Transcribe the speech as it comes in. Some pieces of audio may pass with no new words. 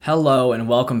Hello and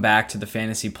welcome back to the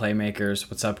Fantasy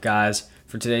Playmakers. What's up, guys?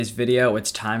 For today's video,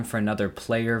 it's time for another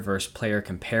player versus player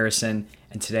comparison,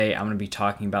 and today I'm going to be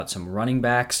talking about some running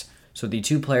backs. So the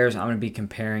two players I'm going to be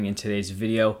comparing in today's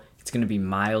video, it's going to be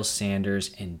Miles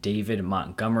Sanders and David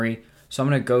Montgomery. So I'm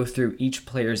going to go through each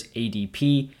player's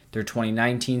ADP, their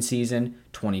 2019 season,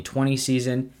 2020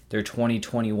 season, their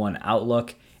 2021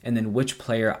 outlook, and then which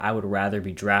player I would rather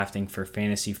be drafting for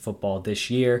fantasy football this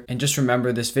year. And just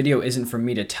remember, this video isn't for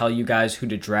me to tell you guys who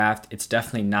to draft. It's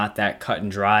definitely not that cut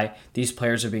and dry. These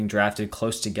players are being drafted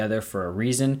close together for a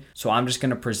reason. So I'm just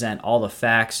going to present all the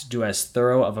facts, do as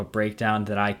thorough of a breakdown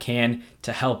that I can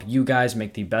to help you guys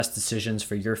make the best decisions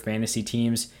for your fantasy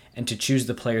teams and to choose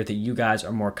the player that you guys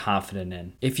are more confident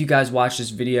in. If you guys watch this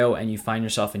video and you find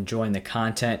yourself enjoying the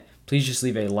content, please just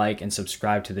leave a like and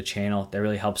subscribe to the channel. That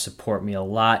really helps support me a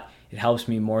lot. It helps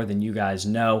me more than you guys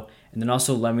know. And then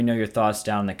also let me know your thoughts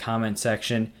down in the comment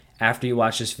section. After you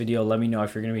watch this video, let me know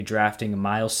if you're going to be drafting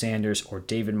Miles Sanders or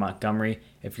David Montgomery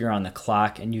if you're on the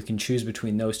clock and you can choose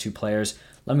between those two players.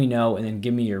 Let me know and then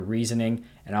give me your reasoning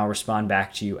and I'll respond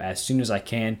back to you as soon as I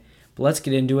can. But let's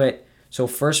get into it. So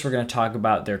first we're going to talk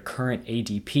about their current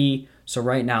ADP. So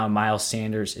right now Miles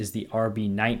Sanders is the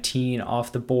RB19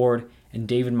 off the board and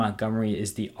David Montgomery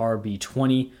is the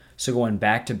RB20. So going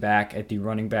back to back at the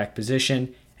running back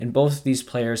position. And both of these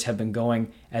players have been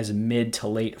going as mid to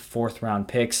late fourth round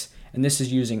picks. And this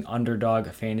is using Underdog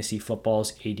Fantasy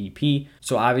Football's ADP.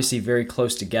 So obviously very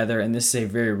close together. And this is a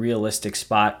very realistic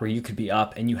spot where you could be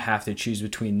up and you have to choose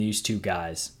between these two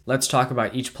guys. Let's talk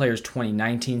about each player's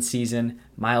 2019 season.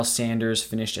 Miles Sanders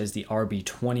finished as the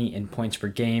RB20 in points per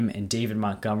game. And David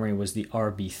Montgomery was the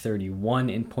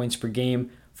RB31 in points per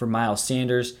game. For Miles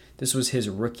Sanders, this was his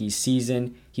rookie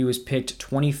season. He was picked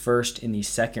 21st in the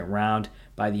second round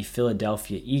by the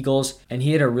Philadelphia Eagles, and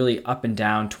he had a really up and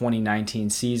down 2019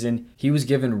 season. He was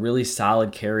given really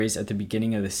solid carries at the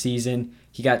beginning of the season.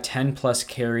 He got 10 plus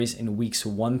carries in weeks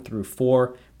 1 through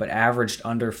 4, but averaged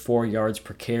under 4 yards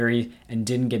per carry and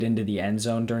didn't get into the end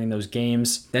zone during those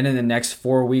games. Then in the next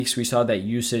 4 weeks, we saw that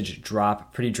usage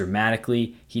drop pretty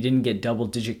dramatically. He didn't get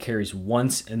double-digit carries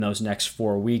once in those next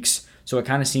 4 weeks. So it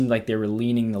kind of seemed like they were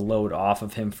leaning the load off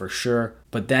of him for sure.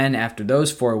 But then after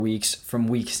those 4 weeks, from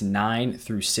weeks 9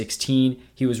 through 16,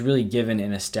 he was really given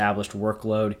an established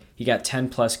workload. He got 10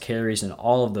 plus carries in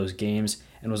all of those games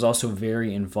and was also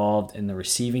very involved in the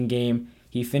receiving game.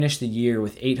 He finished the year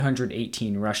with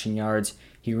 818 rushing yards.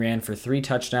 He ran for 3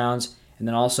 touchdowns and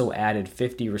then also added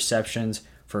 50 receptions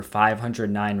for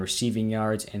 509 receiving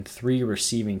yards and 3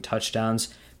 receiving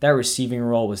touchdowns. That receiving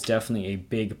role was definitely a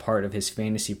big part of his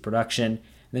fantasy production. And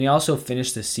then he also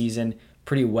finished the season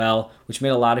pretty well, which made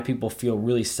a lot of people feel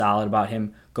really solid about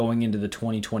him going into the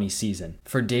 2020 season.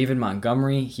 For David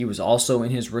Montgomery, he was also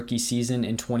in his rookie season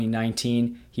in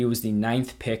 2019. He was the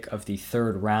 9th pick of the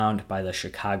 3rd round by the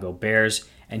Chicago Bears,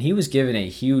 and he was given a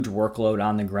huge workload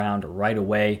on the ground right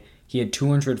away. He had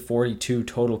 242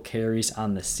 total carries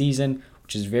on the season,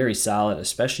 which is very solid,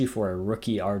 especially for a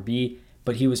rookie RB.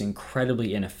 But he was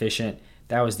incredibly inefficient.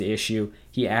 That was the issue.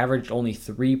 He averaged only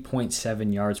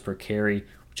 3.7 yards per carry,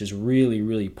 which is really,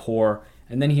 really poor.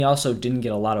 And then he also didn't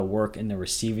get a lot of work in the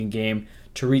receiving game.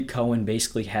 Tariq Cohen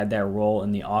basically had that role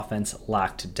in the offense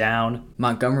locked down.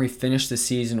 Montgomery finished the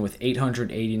season with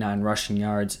 889 rushing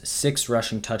yards, 6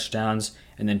 rushing touchdowns,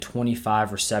 and then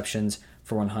 25 receptions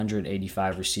for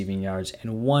 185 receiving yards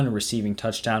and 1 receiving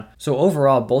touchdown. So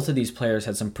overall, both of these players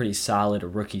had some pretty solid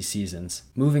rookie seasons.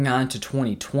 Moving on to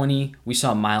 2020, we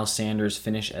saw Miles Sanders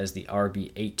finish as the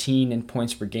RB18 in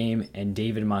points per game, and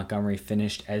David Montgomery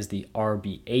finished as the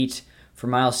RB8. For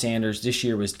Miles Sanders, this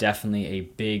year was definitely a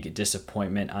big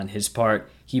disappointment on his part.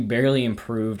 He barely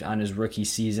improved on his rookie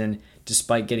season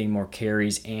despite getting more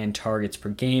carries and targets per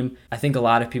game. I think a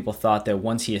lot of people thought that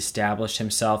once he established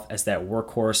himself as that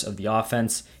workhorse of the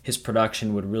offense, his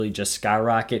production would really just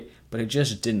skyrocket, but it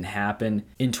just didn't happen.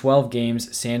 In 12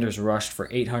 games, Sanders rushed for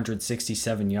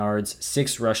 867 yards,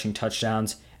 6 rushing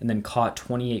touchdowns, and then caught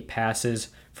 28 passes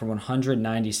for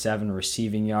 197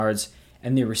 receiving yards.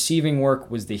 And the receiving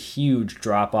work was the huge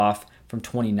drop-off from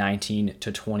 2019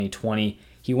 to 2020.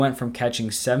 He went from catching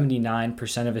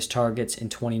 79% of his targets in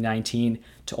 2019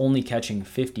 to only catching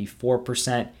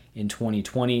 54% in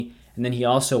 2020. And then he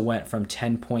also went from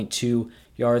 10.2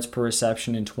 yards per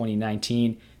reception in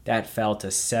 2019. That fell to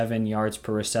 7 yards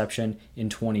per reception in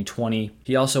 2020.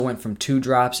 He also went from 2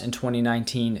 drops in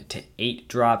 2019 to 8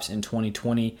 drops in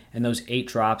 2020. And those 8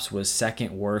 drops was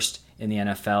second worst in the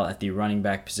NFL at the running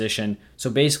back position.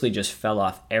 So basically just fell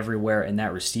off everywhere in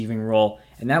that receiving role.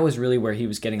 And that was really where he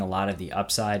was getting a lot of the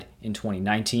upside in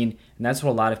 2019. And that's what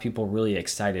a lot of people were really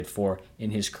excited for in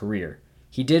his career.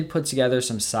 He did put together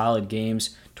some solid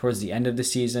games towards the end of the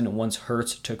season once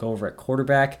Hurts took over at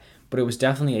quarterback, but it was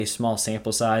definitely a small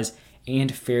sample size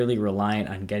and fairly reliant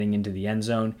on getting into the end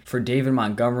zone. For David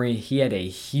Montgomery, he had a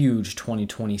huge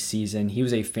 2020 season. He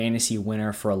was a fantasy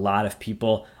winner for a lot of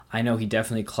people. I know he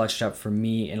definitely clutched up for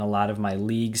me in a lot of my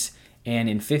leagues. And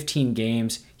in 15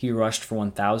 games, he rushed for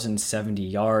 1,070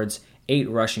 yards, 8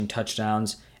 rushing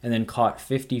touchdowns, and then caught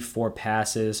 54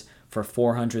 passes for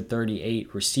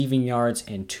 438 receiving yards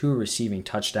and 2 receiving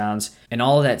touchdowns. And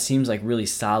all of that seems like really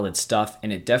solid stuff,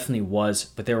 and it definitely was,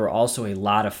 but there were also a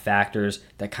lot of factors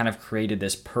that kind of created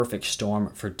this perfect storm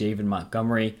for David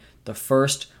Montgomery. The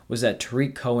first was that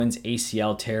Tariq Cohen's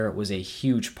ACL tear was a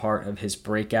huge part of his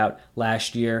breakout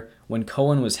last year. When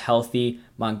Cohen was healthy,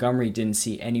 Montgomery didn't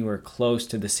see anywhere close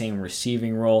to the same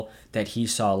receiving role that he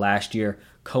saw last year.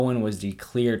 Cohen was the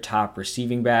clear top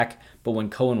receiving back, but when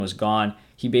Cohen was gone,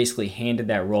 he basically handed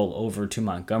that role over to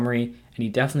Montgomery, and he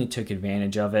definitely took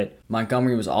advantage of it.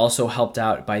 Montgomery was also helped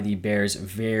out by the Bears'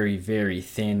 very, very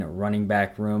thin running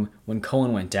back room. When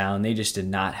Cohen went down, they just did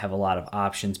not have a lot of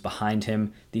options behind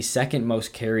him. The second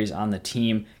most carries on the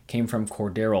team came from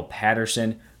Cordero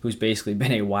Patterson, who's basically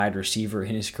been a wide receiver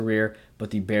in his career,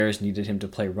 but the Bears needed him to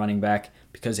play running back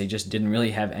because they just didn't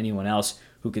really have anyone else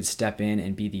who could step in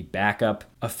and be the backup.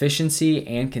 Efficiency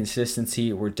and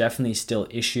consistency were definitely still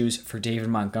issues for David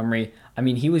Montgomery. I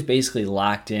mean, he was basically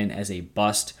locked in as a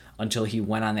bust until he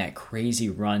went on that crazy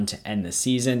run to end the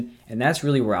season, and that's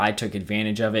really where I took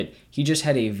advantage of it. He just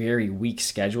had a very weak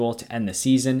schedule to end the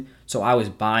season, so I was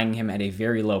buying him at a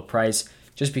very low price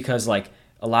just because, like,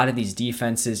 a lot of these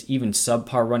defenses, even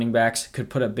subpar running backs,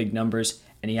 could put up big numbers,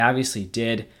 and he obviously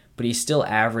did, but he still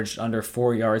averaged under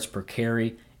 4 yards per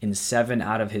carry in 7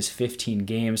 out of his 15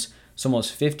 games. So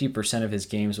almost 50% of his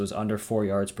games was under 4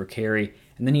 yards per carry.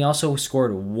 And then he also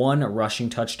scored 1 rushing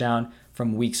touchdown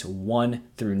from weeks 1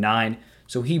 through 9.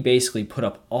 So he basically put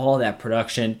up all that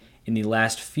production in the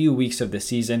last few weeks of the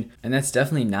season. And that's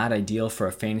definitely not ideal for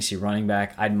a fantasy running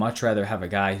back. I'd much rather have a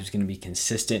guy who's going to be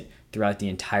consistent throughout the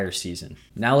entire season.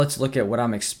 Now let's look at what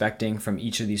I'm expecting from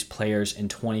each of these players in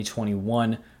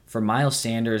 2021. For Miles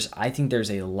Sanders, I think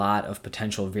there's a lot of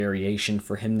potential variation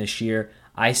for him this year.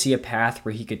 I see a path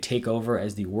where he could take over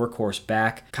as the workhorse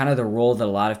back, kind of the role that a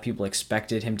lot of people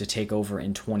expected him to take over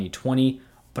in 2020.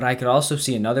 But I could also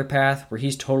see another path where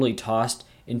he's totally tossed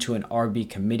into an RB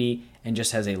committee and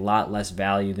just has a lot less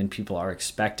value than people are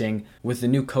expecting. With the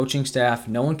new coaching staff,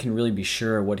 no one can really be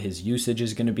sure what his usage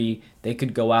is going to be. They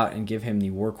could go out and give him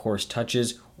the workhorse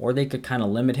touches, or they could kind of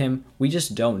limit him. We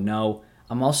just don't know.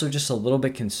 I'm also just a little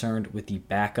bit concerned with the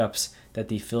backups that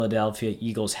the Philadelphia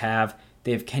Eagles have.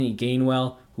 They have Kenny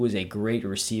Gainwell, who is a great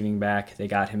receiving back. They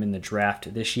got him in the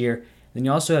draft this year. Then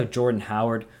you also have Jordan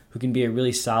Howard, who can be a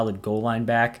really solid goal line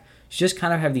back. You just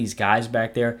kind of have these guys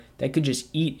back there that could just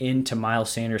eat into Miles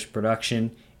Sanders'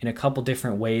 production in a couple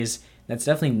different ways. That's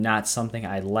definitely not something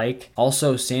I like.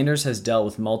 Also, Sanders has dealt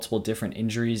with multiple different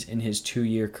injuries in his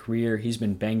 2-year career. He's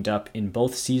been banged up in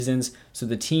both seasons, so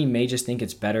the team may just think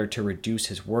it's better to reduce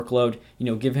his workload,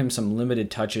 give him some limited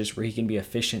touches where he can be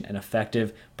efficient and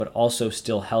effective, but also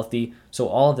still healthy. So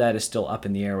all of that is still up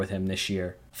in the air with him this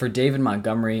year. For David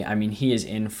Montgomery, I mean, he is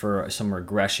in for some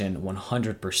regression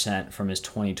 100% from his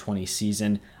 2020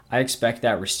 season. I expect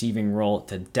that receiving role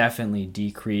to definitely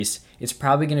decrease. It's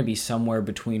probably going to be somewhere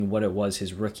between what it was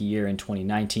his rookie year in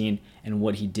 2019 and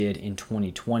what he did in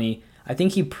 2020. I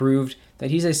think he proved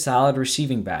that he's a solid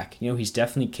receiving back. He's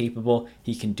definitely capable.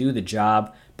 He can do the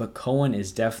job, but Cohen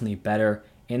is definitely better,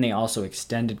 and they also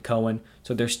extended Cohen,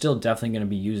 so they're still definitely going to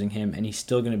be using him, and he's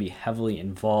still going to be heavily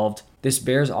involved. This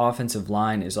Bears offensive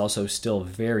line is also still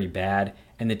very bad,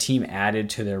 and the team added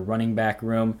to their running back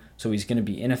room, so he's going to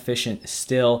be inefficient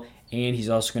still, and he's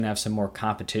also going to have some more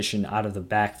competition out of the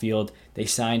backfield. They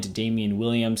signed Damian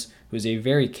Williams, who is a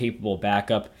very capable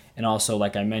backup, and also,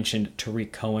 like I mentioned,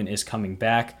 Tariq Cohen is coming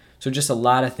back. So just a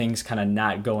lot of things kind of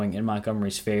not going in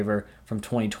Montgomery's favor from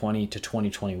 2020 to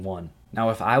 2021. Now,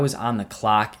 if I was on the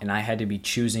clock and I had to be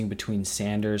choosing between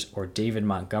Sanders or David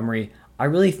Montgomery, I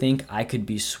really think I could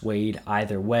be swayed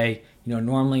either way.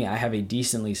 Normally I have a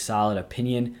decently solid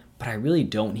opinion, but I really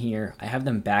don't here. I have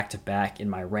them back to back in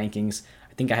my rankings.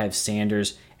 I think I have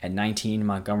Sanders at 19,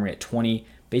 Montgomery at 20,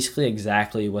 basically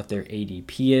exactly what their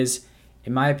ADP is.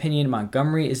 In my opinion,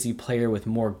 Montgomery is the player with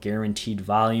more guaranteed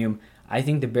volume. I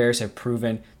think the Bears have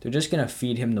proven they're just going to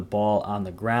feed him the ball on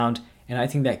the ground, and I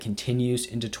think that continues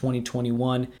into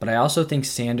 2021. But I also think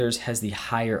Sanders has the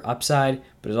higher upside,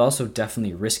 but is also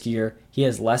definitely riskier. He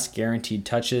has less guaranteed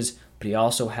touches, but he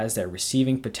also has that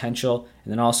receiving potential,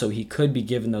 and then also he could be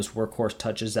given those workhorse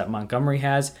touches that Montgomery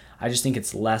has. I just think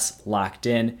it's less locked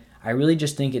in. I really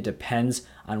just think it depends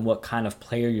on what kind of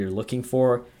player you're looking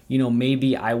for.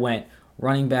 Maybe I went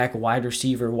running back, wide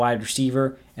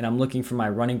receiver, and I'm looking for my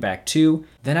running back 2.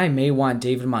 Then I may want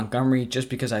David Montgomery just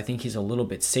because I think he's a little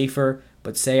bit safer.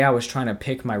 But say I was trying to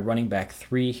pick my running back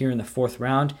 3 here in the 4th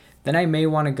round, then I may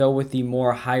want to go with the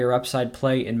more higher upside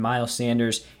play in Miles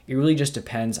Sanders. It really just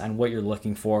depends on what you're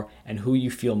looking for and who you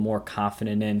feel more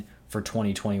confident in for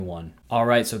 2021. All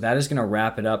right, so that is going to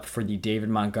wrap it up for the David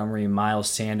Montgomery and Miles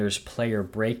Sanders player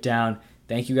breakdown.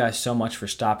 Thank you guys so much for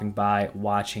stopping by,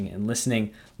 watching, and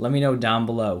listening. Let me know down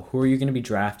below, who are you going to be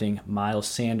drafting, Miles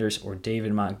Sanders or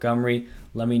David Montgomery?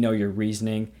 Let me know your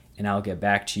reasoning, and I'll get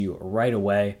back to you right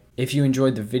away. If you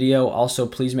enjoyed the video, also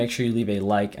please make sure you leave a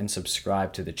like and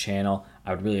subscribe to the channel.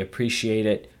 I would really appreciate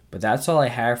it. But that's all I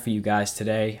have for you guys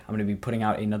today. I'm going to be putting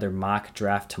out another mock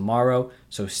draft tomorrow,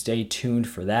 so stay tuned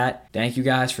for that. Thank you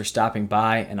guys for stopping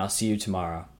by, and I'll see you tomorrow.